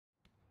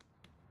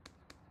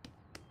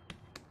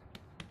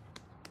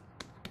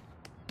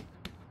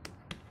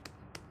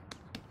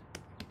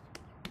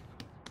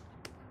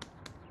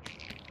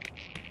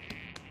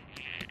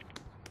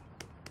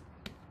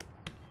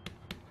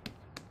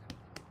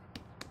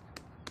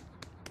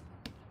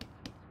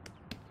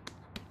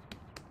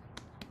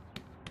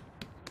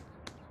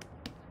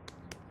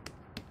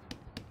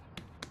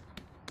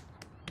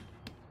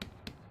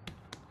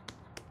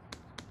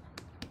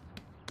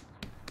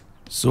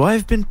So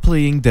I've been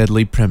playing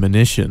Deadly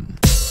Premonition.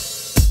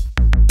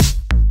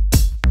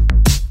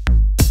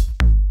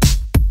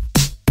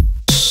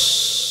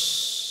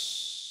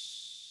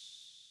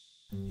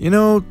 You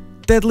know,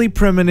 Deadly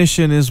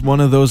Premonition is one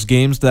of those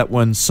games that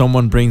when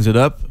someone brings it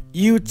up,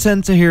 you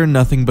tend to hear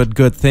nothing but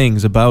good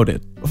things about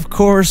it. Of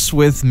course,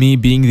 with me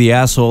being the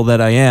asshole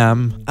that I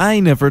am, I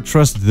never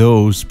trust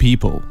those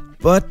people.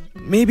 But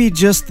maybe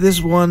just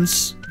this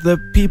once, the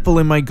people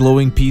in my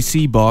glowing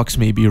PC box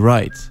may be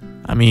right.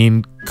 I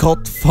mean,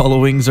 cult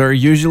followings are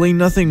usually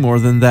nothing more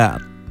than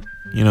that.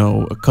 You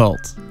know, a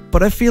cult.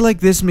 But I feel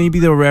like this may be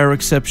the rare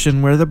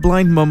exception where the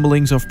blind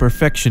mumblings of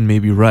perfection may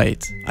be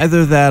right.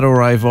 Either that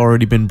or I've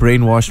already been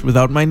brainwashed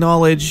without my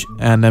knowledge,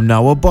 and am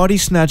now a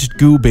body-snatched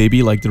goo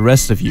baby like the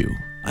rest of you.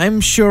 I'm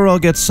sure I'll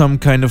get some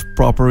kind of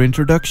proper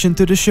introduction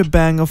to the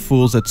shebang of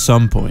fools at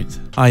some point.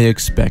 I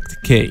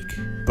expect cake.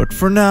 But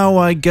for now,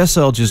 I guess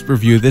I'll just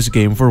review this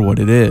game for what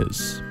it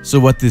is. So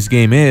what this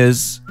game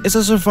is a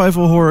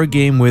survival horror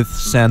game with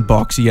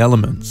sandboxy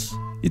elements.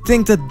 You'd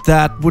think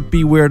that would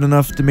be weird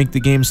enough to make the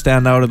game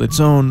stand out on its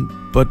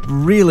own, but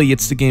really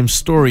it's the game's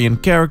story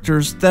and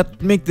characters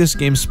that make this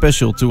game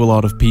special to a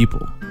lot of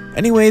people.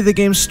 Anyway, the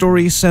game's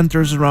story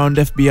centers around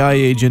FBI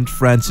agent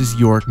Francis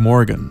York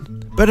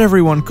Morgan, but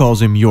everyone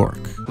calls him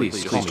York.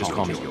 Please just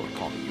call me York.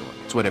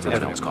 It's what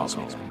everyone else calls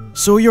me.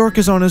 So York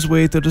is on his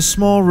way to the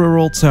small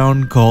rural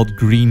town called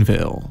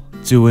Greenville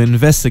to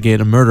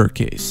investigate a murder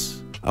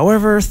case.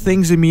 However,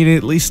 things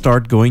immediately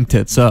start going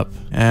tits up,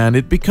 and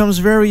it becomes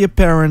very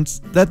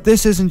apparent that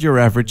this isn't your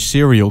average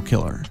serial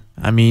killer.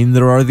 I mean,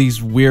 there are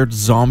these weird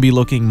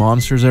zombie-looking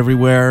monsters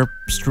everywhere,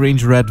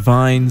 strange red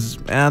vines,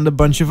 and a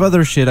bunch of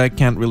other shit I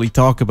can't really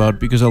talk about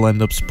because I'll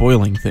end up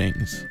spoiling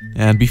things.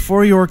 And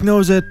before York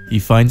knows it, he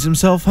finds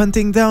himself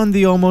hunting down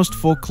the almost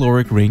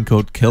folkloric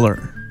raincoat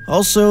killer.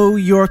 Also,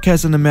 York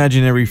has an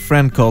imaginary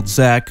friend called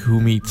Zach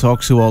whom he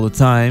talks to all the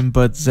time,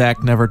 but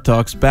Zach never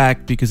talks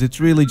back because it's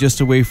really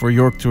just a way for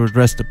York to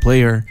address the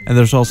player. And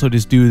there's also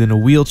this dude in a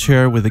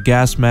wheelchair with a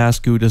gas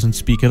mask who doesn't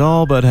speak at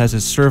all but has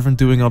his servant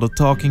doing all the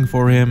talking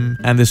for him,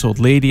 and this old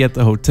lady at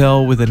the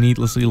hotel with a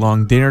needlessly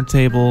long dinner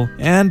table,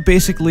 and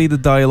basically the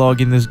dialogue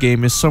in this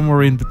game is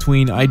somewhere in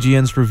between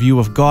IGN's review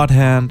of God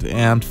Hand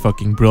and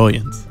fucking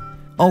brilliant.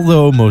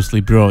 Although mostly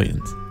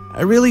brilliant.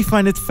 I really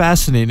find it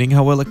fascinating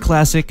how well a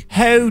classic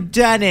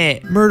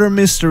whodunit murder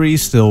mystery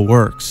still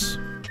works.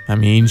 I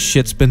mean,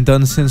 shit's been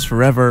done since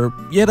forever,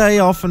 yet I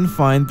often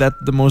find that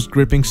the most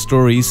gripping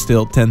stories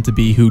still tend to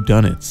be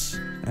whodunits.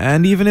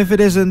 And even if it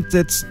isn't,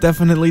 it's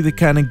definitely the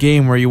kind of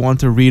game where you want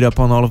to read up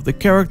on all of the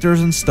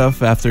characters and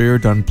stuff after you're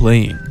done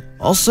playing.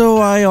 Also,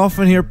 I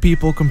often hear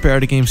people compare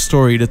the game's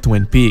story to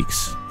Twin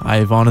Peaks.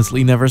 I've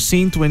honestly never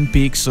seen Twin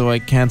Peaks, so I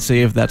can't say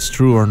if that's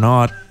true or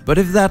not. But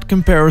if that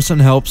comparison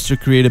helps to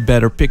create a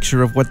better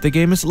picture of what the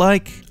game is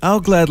like, I'll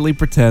gladly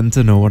pretend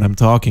to know what I'm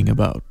talking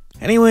about.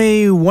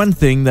 Anyway, one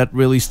thing that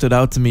really stood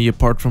out to me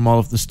apart from all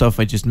of the stuff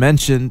I just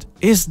mentioned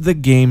is the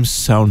game's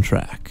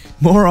soundtrack.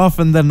 More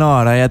often than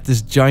not, I had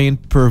this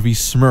giant pervy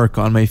smirk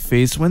on my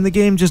face when the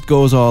game just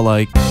goes all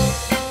like...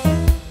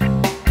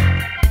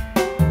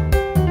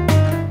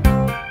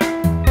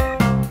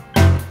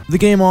 The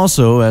game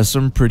also has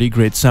some pretty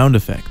great sound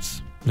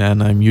effects,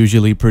 and I'm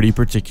usually pretty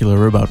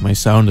particular about my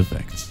sound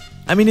effects.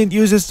 I mean, it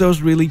uses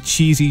those really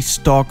cheesy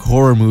stock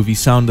horror movie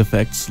sound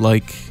effects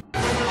like...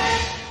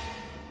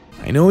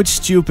 I know it's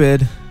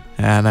stupid,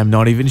 and I'm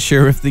not even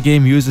sure if the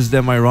game uses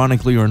them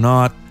ironically or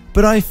not,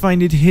 but I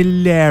find it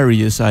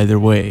hilarious either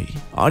way.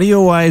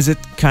 Audio-wise, it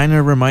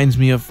kinda reminds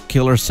me of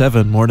Killer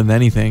 7 more than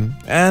anything,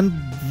 and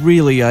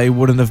really I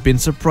wouldn't have been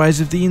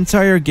surprised if the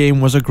entire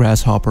game was a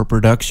Grasshopper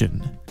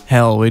production.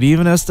 Hell, it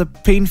even has the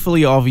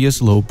painfully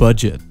obvious low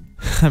budget.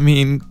 I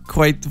mean,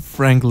 quite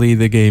frankly,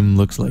 the game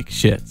looks like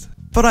shit.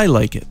 But I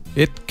like it.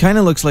 It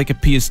kinda looks like a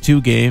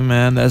PS2 game,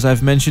 and as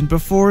I've mentioned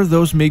before,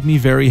 those make me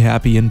very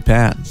happy in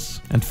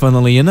pants. And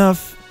funnily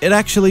enough, it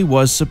actually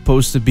was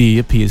supposed to be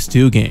a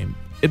PS2 game.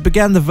 It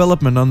began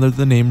development under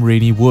the name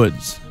Rainy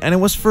Woods, and it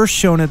was first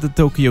shown at the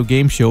Tokyo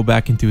Game Show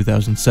back in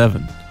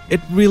 2007. It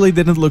really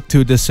didn't look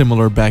too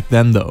dissimilar back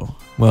then though.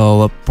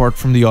 Well, apart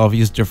from the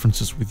obvious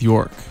differences with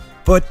York.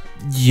 But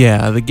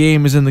yeah, the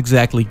game isn't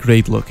exactly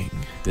great looking.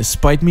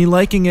 Despite me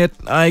liking it,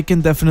 I can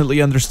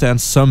definitely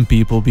understand some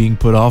people being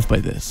put off by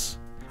this.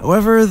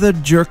 However, the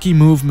jerky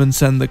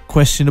movements and the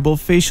questionable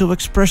facial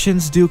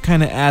expressions do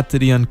kinda add to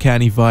the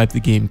uncanny vibe the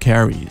game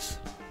carries.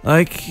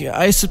 Like,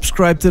 I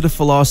subscribe to the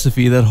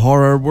philosophy that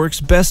horror works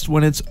best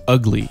when it's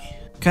ugly.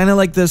 Kinda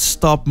like the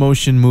stop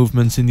motion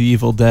movements in The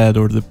Evil Dead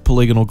or the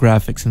polygonal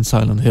graphics in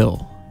Silent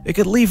Hill. It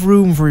could leave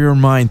room for your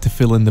mind to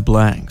fill in the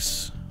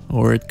blanks.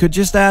 Or it could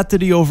just add to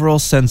the overall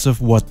sense of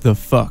what the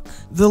fuck.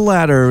 The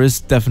latter is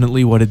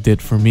definitely what it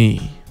did for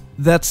me.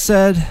 That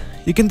said,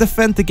 you can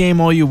defend the game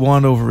all you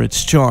want over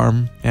its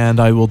charm, and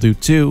I will do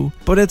too,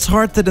 but it's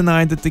hard to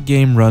deny that the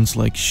game runs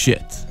like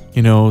shit.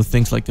 You know,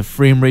 things like the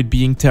frame rate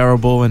being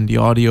terrible and the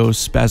audio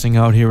spazzing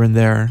out here and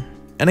there.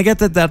 And I get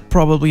that that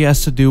probably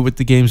has to do with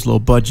the game's low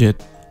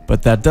budget,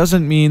 but that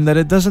doesn't mean that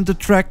it doesn't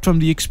detract from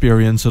the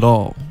experience at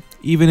all.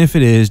 even if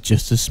it is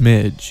just a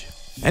smidge.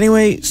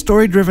 Anyway,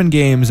 story-driven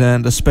games,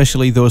 and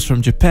especially those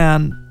from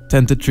Japan,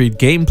 tend to treat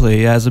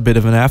gameplay as a bit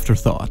of an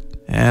afterthought.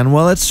 And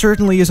while it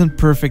certainly isn't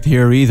perfect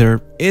here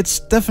either, it's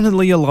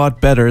definitely a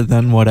lot better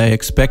than what I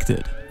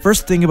expected.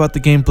 First thing about the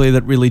gameplay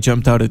that really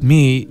jumped out at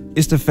me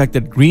is the fact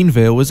that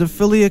Greenvale is a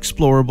fully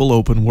explorable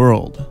open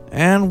world.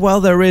 And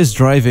while there is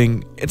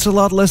driving, it's a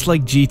lot less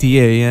like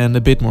GTA and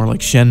a bit more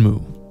like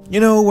Shenmue. You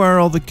know, where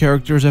all the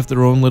characters have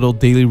their own little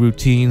daily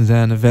routines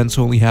and events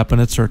only happen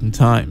at certain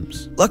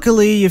times.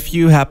 Luckily, if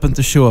you happen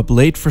to show up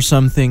late for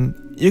something,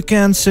 you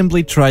can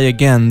simply try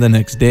again the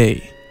next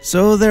day.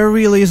 So there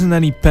really isn't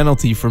any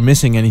penalty for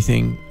missing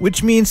anything,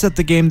 which means that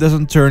the game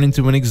doesn't turn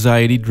into an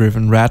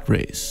anxiety-driven rat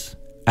race.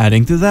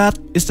 Adding to that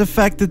is the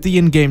fact that the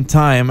in-game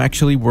time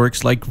actually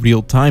works like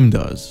real time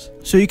does.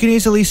 So you can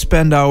easily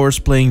spend hours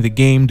playing the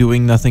game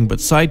doing nothing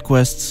but side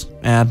quests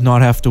and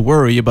not have to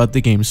worry about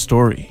the game's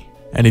story.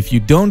 And if you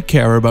don't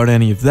care about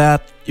any of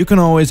that, you can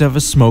always have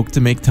a smoke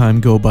to make time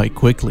go by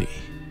quickly.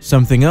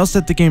 Something else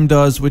that the game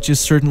does, which is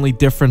certainly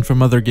different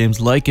from other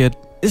games like it,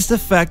 is the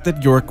fact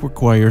that York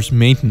requires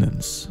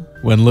maintenance.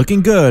 When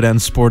looking good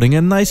and sporting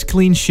a nice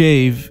clean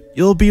shave,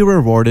 you'll be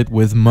rewarded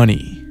with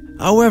money.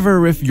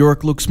 However, if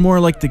York looks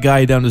more like the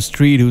guy down the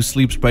street who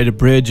sleeps by the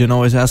bridge and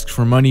always asks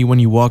for money when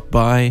you walk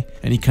by,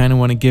 and you kinda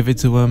wanna give it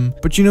to him,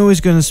 but you know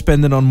he's gonna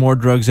spend it on more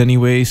drugs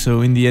anyway,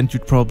 so in the end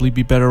you'd probably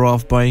be better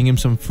off buying him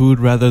some food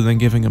rather than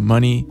giving him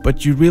money,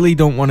 but you really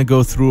don't want to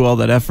go through all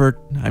that effort.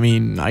 I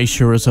mean, I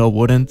sure as hell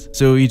wouldn't.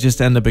 So you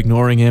just end up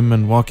ignoring him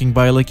and walking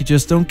by like you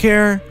just don't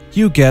care,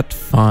 you get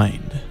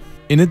fined.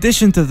 In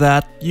addition to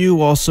that,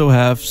 you also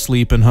have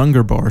sleep and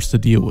hunger bars to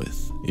deal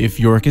with.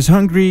 If York is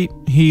hungry,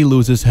 he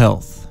loses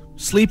health.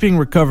 Sleeping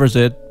recovers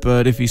it,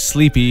 but if he's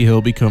sleepy,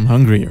 he'll become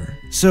hungrier.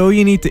 So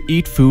you need to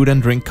eat food and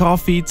drink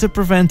coffee to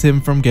prevent him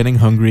from getting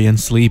hungry and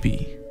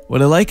sleepy.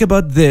 What I like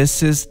about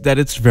this is that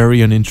it's very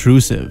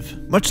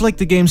unintrusive. Much like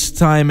the game's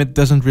time, it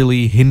doesn't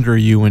really hinder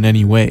you in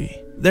any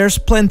way. There's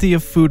plenty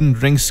of food and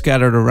drinks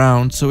scattered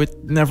around, so it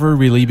never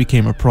really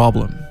became a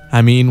problem.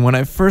 I mean, when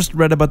I first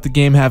read about the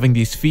game having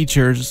these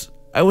features,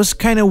 I was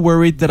kinda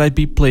worried that I'd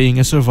be playing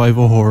a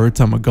survival horror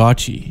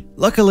Tamagotchi.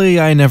 Luckily,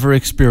 I never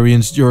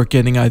experienced York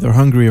getting either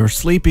hungry or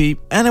sleepy,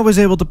 and I was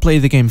able to play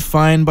the game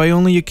fine by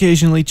only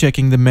occasionally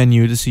checking the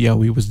menu to see how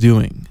he was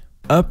doing.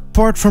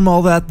 Apart from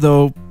all that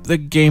though, the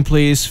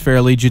gameplay is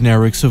fairly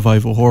generic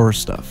survival horror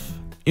stuff.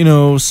 You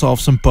know,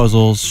 solve some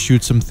puzzles,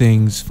 shoot some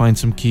things, find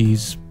some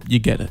keys, you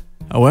get it.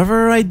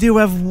 However, I do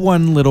have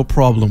one little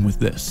problem with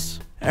this.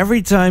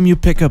 Every time you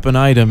pick up an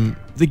item,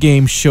 the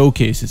game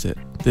showcases it.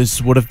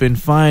 This would have been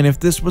fine if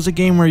this was a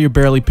game where you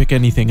barely pick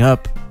anything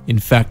up. In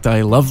fact,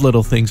 I love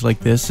little things like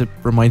this, it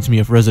reminds me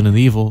of Resident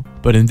Evil.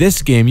 But in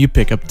this game, you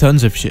pick up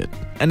tons of shit.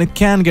 And it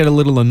can get a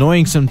little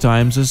annoying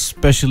sometimes,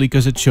 especially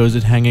because it shows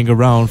it hanging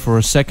around for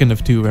a second or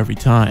two every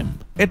time.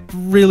 It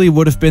really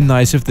would have been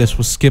nice if this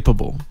was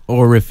skippable,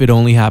 or if it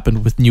only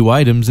happened with new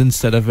items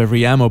instead of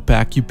every ammo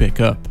pack you pick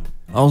up.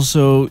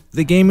 Also,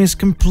 the game is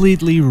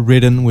completely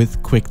ridden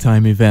with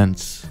QuickTime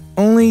events.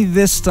 Only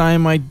this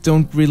time I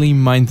don't really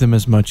mind them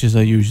as much as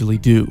I usually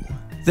do.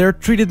 They're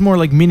treated more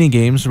like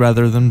minigames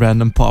rather than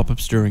random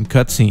pop-ups during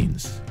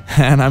cutscenes.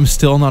 And I'm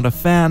still not a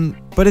fan,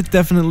 but it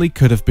definitely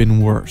could have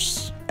been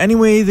worse.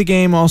 Anyway, the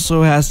game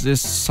also has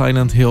this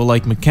Silent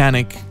Hill-like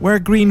mechanic, where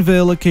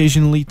Greenvale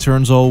occasionally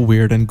turns all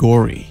weird and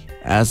gory.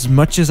 As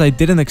much as I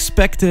didn't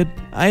expect it,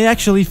 I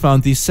actually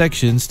found these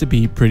sections to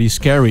be pretty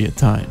scary at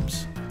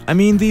times. I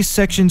mean, these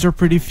sections are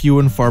pretty few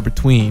and far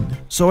between,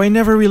 so I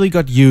never really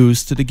got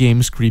used to the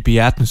game's creepy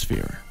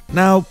atmosphere.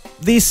 Now,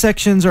 these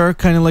sections are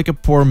kinda like a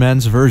poor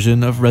man's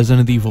version of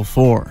Resident Evil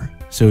 4.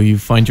 So you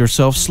find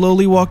yourself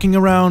slowly walking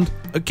around,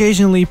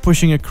 occasionally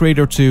pushing a crate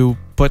or two,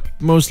 but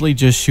mostly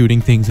just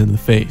shooting things in the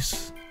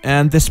face.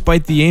 And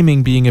despite the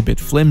aiming being a bit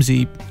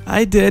flimsy,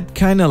 I did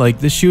kinda like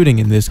the shooting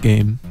in this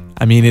game.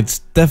 I mean, it's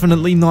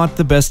definitely not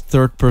the best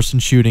third-person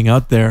shooting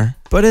out there,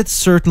 but it's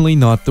certainly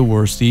not the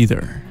worst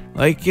either.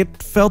 Like,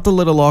 it felt a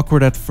little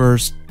awkward at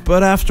first,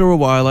 but after a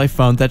while I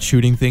found that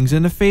shooting things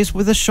in the face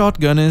with a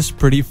shotgun is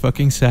pretty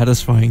fucking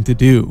satisfying to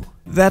do.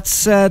 That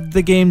said,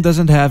 the game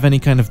doesn't have any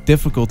kind of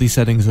difficulty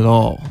settings at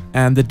all,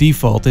 and the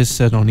default is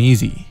set on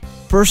easy.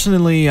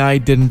 Personally, I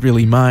didn't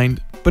really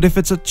mind, but if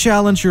it's a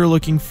challenge you're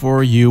looking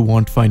for, you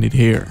won't find it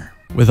here.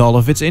 With all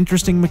of its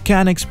interesting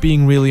mechanics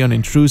being really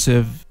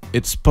unintrusive,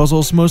 its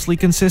puzzles mostly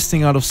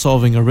consisting out of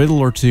solving a riddle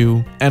or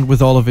two, and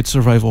with all of its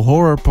survival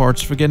horror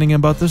parts forgetting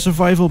about the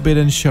survival bit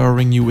and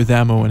showering you with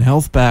ammo and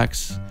health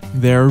packs,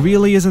 there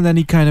really isn't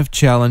any kind of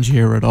challenge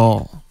here at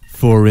all.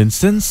 For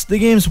instance, the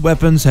game's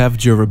weapons have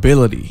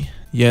durability,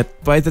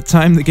 yet by the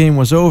time the game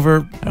was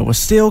over, I was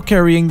still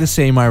carrying the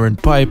same iron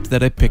pipe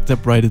that I picked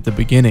up right at the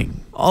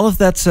beginning. All of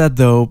that said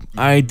though,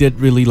 I did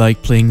really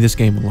like playing this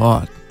game a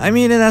lot. I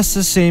mean, it has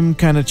the same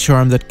kind of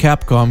charm that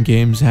Capcom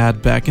games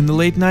had back in the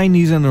late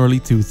 90s and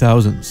early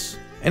 2000s.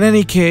 In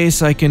any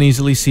case, I can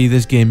easily see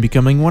this game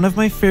becoming one of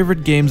my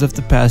favorite games of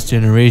the past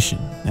generation,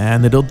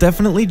 and it'll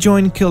definitely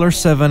join Killer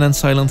 7 and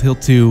Silent Hill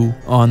 2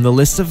 on the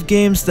list of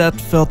games that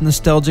felt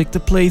nostalgic to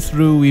play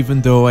through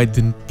even though I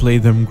didn't play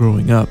them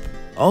growing up.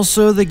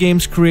 Also, the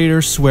game's creator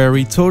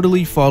Swery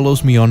totally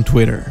follows me on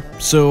Twitter,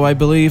 so I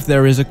believe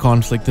there is a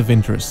conflict of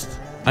interest.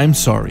 I'm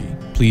sorry,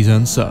 please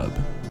unsub.